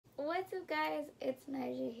What's up guys, it's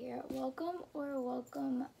Naija here.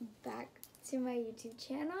 Welcome back to my YouTube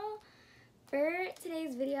channel. For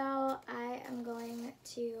today's video, I am going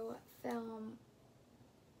to film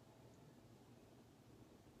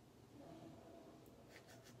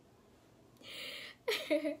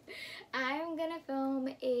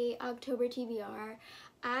a October TBR.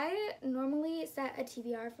 I normally set a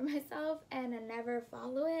TBR for myself and I never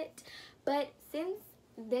follow it, but since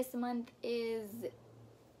this month is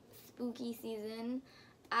spooky season,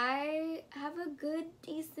 I have a good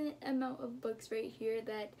decent amount of books right here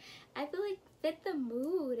that I feel like fit the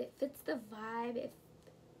mood, it fits the vibe,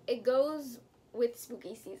 it goes with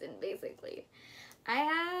spooky season basically.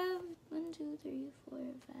 I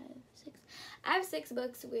have 6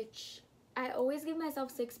 books, which I always give myself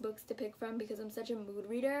 6 books to pick from because I'm such a mood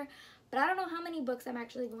reader, but I don't know how many books I'm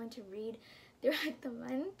actually going to read throughout the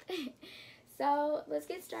month. So let's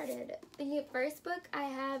get started. The first book I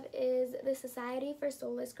have is The Society for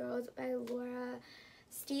Soulless Girls by Laura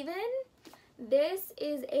Steven. This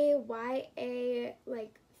is a YA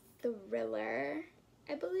thriller,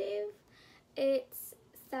 I believe. It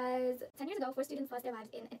says 10 years ago, 4 students lost their lives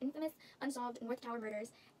in an infamous unsolved North Tower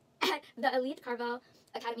murders at the elite Carvel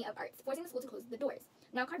Academy of Arts, forcing the school to close the doors.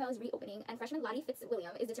 Now Carvel is reopening, and freshman Lottie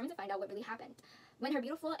Fitzwilliam is determined to find out what really happened. When her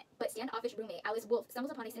beautiful but standoffish roommate, Alice Wolfe,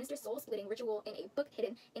 stumbles upon a sinister soul-splitting ritual in a book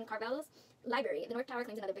hidden in Carvel's library, the North Tower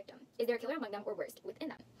claims another victim. Is there a killer among them, or worse, within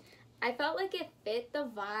them? I felt like it fit the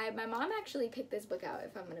vibe. My mom actually picked this book out,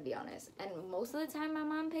 if I'm going to be honest. And most of the time my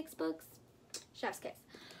mom picks books, chef's kiss.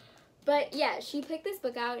 But yeah, she picked this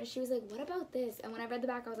book out, and she was like, what about this? And when I read the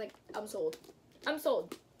back, I was like, I'm sold. I'm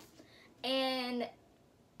sold. And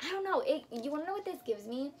I don't know, you want to know what this gives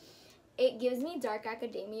me? It gives me dark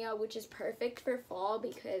academia, which is perfect for fall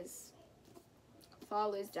because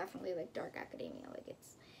fall is definitely like dark academia. Like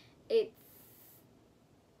it's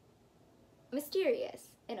mysterious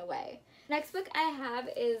in a way. Next book I have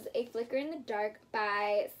is A Flicker in the Dark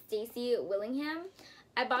by Stacey Willingham.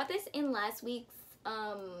 I bought this in last week's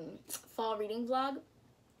fall reading vlog,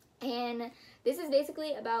 and this is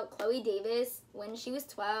basically about Chloe Davis. When she was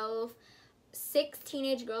 12, 6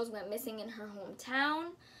 teenage girls went missing in her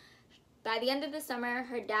hometown. By the end of the summer,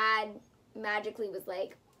 her dad magically was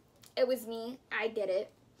like, it was me, I did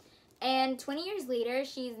it. And 20 years later,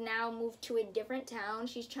 she's now moved to a different town.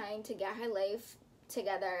 She's trying to get her life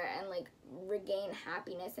together and like regain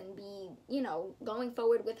happiness and be, you know, going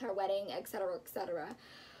forward with her wedding, etc., etc.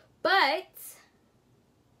 But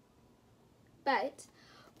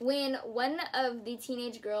when one of the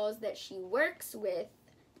teenage girls that she works with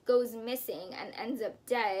goes missing and ends up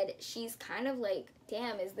dead, she's kind of like,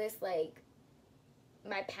 damn, is this like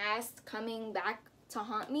my past coming back to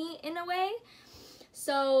haunt me in a way?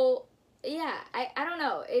 So yeah, I don't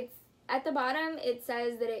know. It's at the bottom, it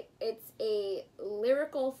says that it's a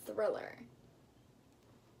lyrical thriller.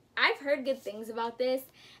 I've heard good things about this,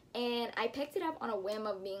 and I picked it up on a whim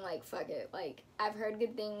of being like, fuck it, like I've heard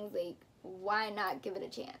good things, like why not give it a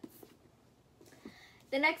chance?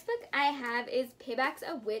 The next book I have is Payback's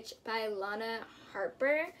a Witch by Lana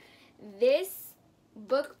Harper. This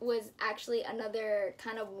book was actually another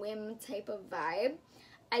kind of whim type of vibe.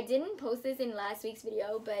 I didn't post this in last week's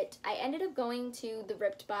video, but I ended up going to the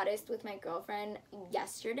Ripped Bodice with my girlfriend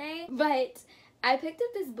yesterday. But I picked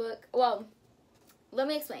up this book, well, let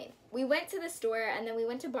me explain. We went to the store, and then we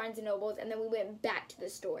went to Barnes & Noble's, and then we went back to the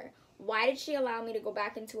store. Why did she allow me to go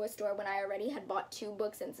back into a store when I already had bought 2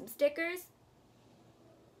 books and some stickers?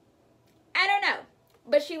 I don't know,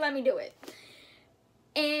 but she let me do it.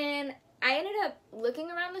 And I ended up looking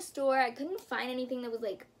around the store. I couldn't find anything that was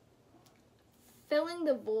like filling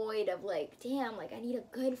the void of like, damn, like I need a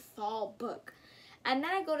good fall book. And then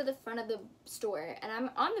I go to the front of the store, and I'm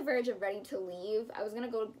on the verge of ready to leave. I was gonna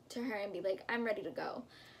go to her and be like, I'm ready to go.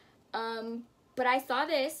 But I saw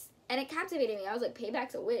this, and it captivated me. I was like,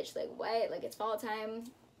 Payback's a Witch, like what? Like it's fall time,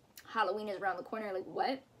 Halloween is around the corner, like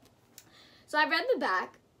what? So I read the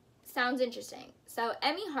back. Sounds interesting. So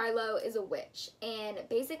Emmy Harlow is a witch, and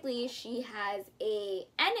basically she has a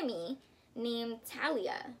enemy named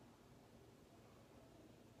Talia.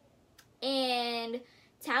 And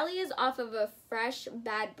Talia's off of a fresh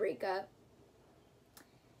bad breakup.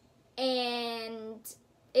 And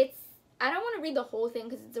I don't want to read the whole thing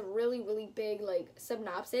because it's a really, really big like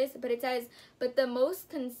synopsis, but it says, but the most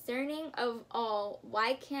concerning of all,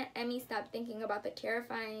 why can't Emmy stop thinking about the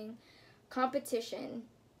terrifying competent,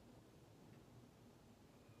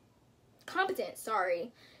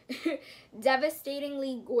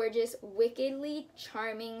 devastatingly gorgeous, wickedly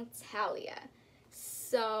charming Talia.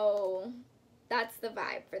 So that's the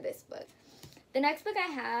vibe for this book. The next book I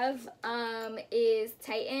have is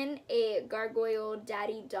Titan, a Gargoyle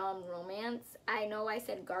Daddy Dom romance. I know I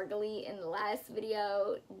said gargly in the last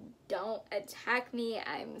video. Don't attack me.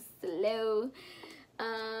 I'm slow.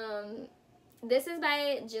 This is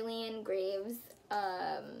by Jillian Graves.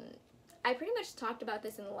 I pretty much talked about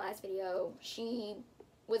this in the last video. She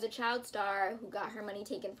was a child star who got her money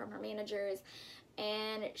taken from her managers,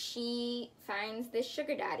 and she finds this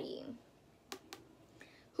sugar daddy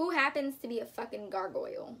who happens to be a fucking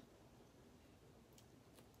gargoyle.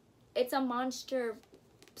 It's a monster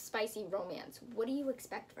spicy romance. What do you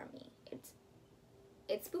expect from me?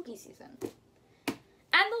 It's spooky season.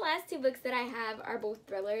 And the last two books that I have are both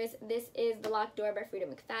thrillers. This is The Locked Door by Frida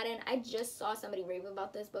McFadden. I just saw somebody rave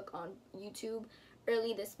about this book on YouTube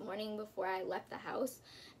early this morning before I left the house.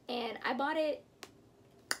 And I bought it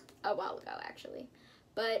a while ago, actually.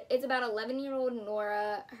 But it's about 11-year-old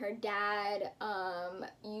Nora. Her dad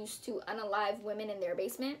used to unalive women in their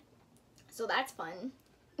basement. So that's fun.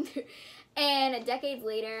 And decades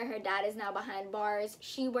later, her dad is now behind bars.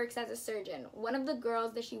 She works as a surgeon. One of the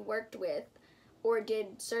girls that she worked with or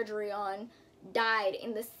did surgery on died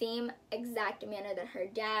in the same exact manner that her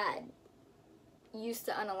dad used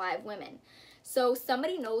to unalive women. So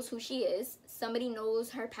somebody knows who she is, somebody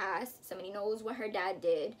knows her past, somebody knows what her dad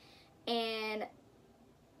did, and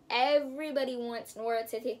everybody wants Nora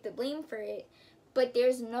to take the blame for it, but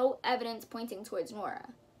there's no evidence pointing towards Nora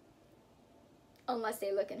unless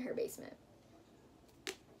they look in her basement.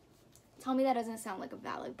 Tell me that doesn't sound like a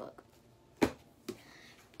valid book.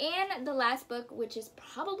 And the last book, which is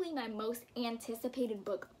probably my most anticipated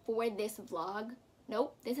book for this vlog.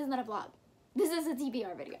 Nope, this is not a vlog. This is a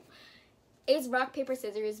TBR video. It's Rock, Paper,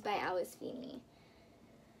 Scissors by Alice Feeney.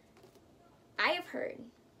 I have heard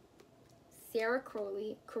Sarah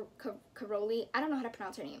Crowley, I don't know how to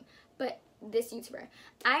pronounce her name, but this YouTuber,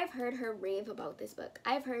 I've heard her rave about this book.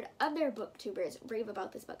 I've heard other booktubers rave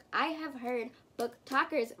about this book. I have heard book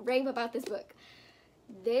talkers rave about this book.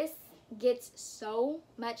 This gets so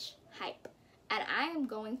much hype, and I am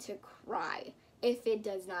going to cry if it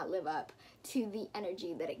does not live up to the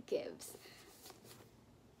energy that it gives.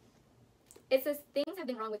 It says, things have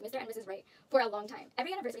been wrong with Mr. and Mrs. Wright for a long time.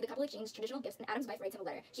 Every anniversary, the couple exchanged traditional gifts, and Adam's wife writes him a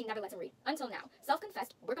letter. She never lets him read. Until now.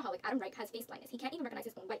 Self-confessed workaholic Adam Wright has face blindness. He can't even recognize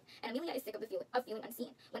his own wife, and Amelia is sick of feeling unseen.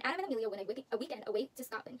 When Adam and Amelia went a weekend away to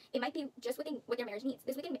Scotland, it might be just what their marriage needs.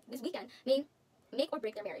 This weekend may make or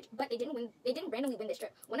break their marriage, but they didn't randomly win this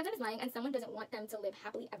trip. One of them is lying, and someone doesn't want them to live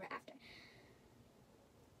happily ever after.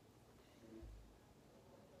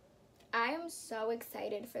 I am so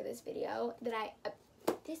excited for this video that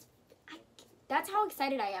that's how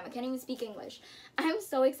excited I am. I can't even speak English. I'm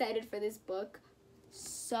so excited for this book.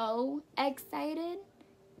 So excited.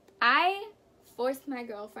 I forced my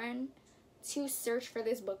girlfriend to search for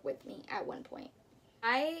this book with me at one point.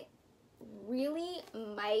 I really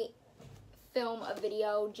might film a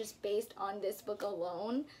video just based on this book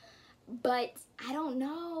alone, but I don't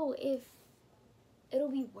know if it'll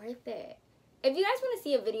be worth it. If you guys want to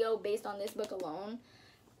see a video based on this book alone,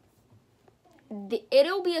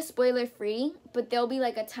 it'll be a spoiler free, but there'll be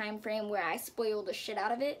like a time frame where I spoil the shit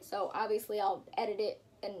out of it, so obviously I'll edit it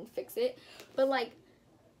and fix it. But like,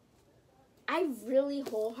 I really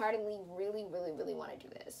wholeheartedly really want to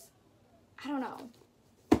do this. I don't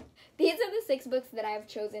know. These are the 6 books that I've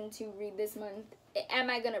chosen to read this month. Am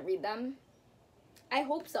I gonna read them? I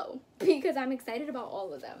hope so, because I'm excited about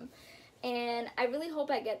all of them. And I really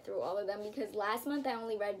hope I get through all of them, because last month I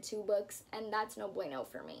only read 2 books, and that's no bueno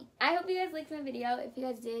for me. I hope you guys liked my video. If you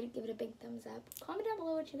guys did, give it a big thumbs up. Comment down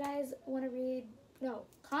below what you guys want to read. No,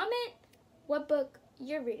 comment what book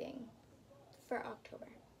you're reading for October.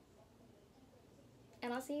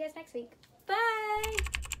 And I'll see you guys next week. Bye!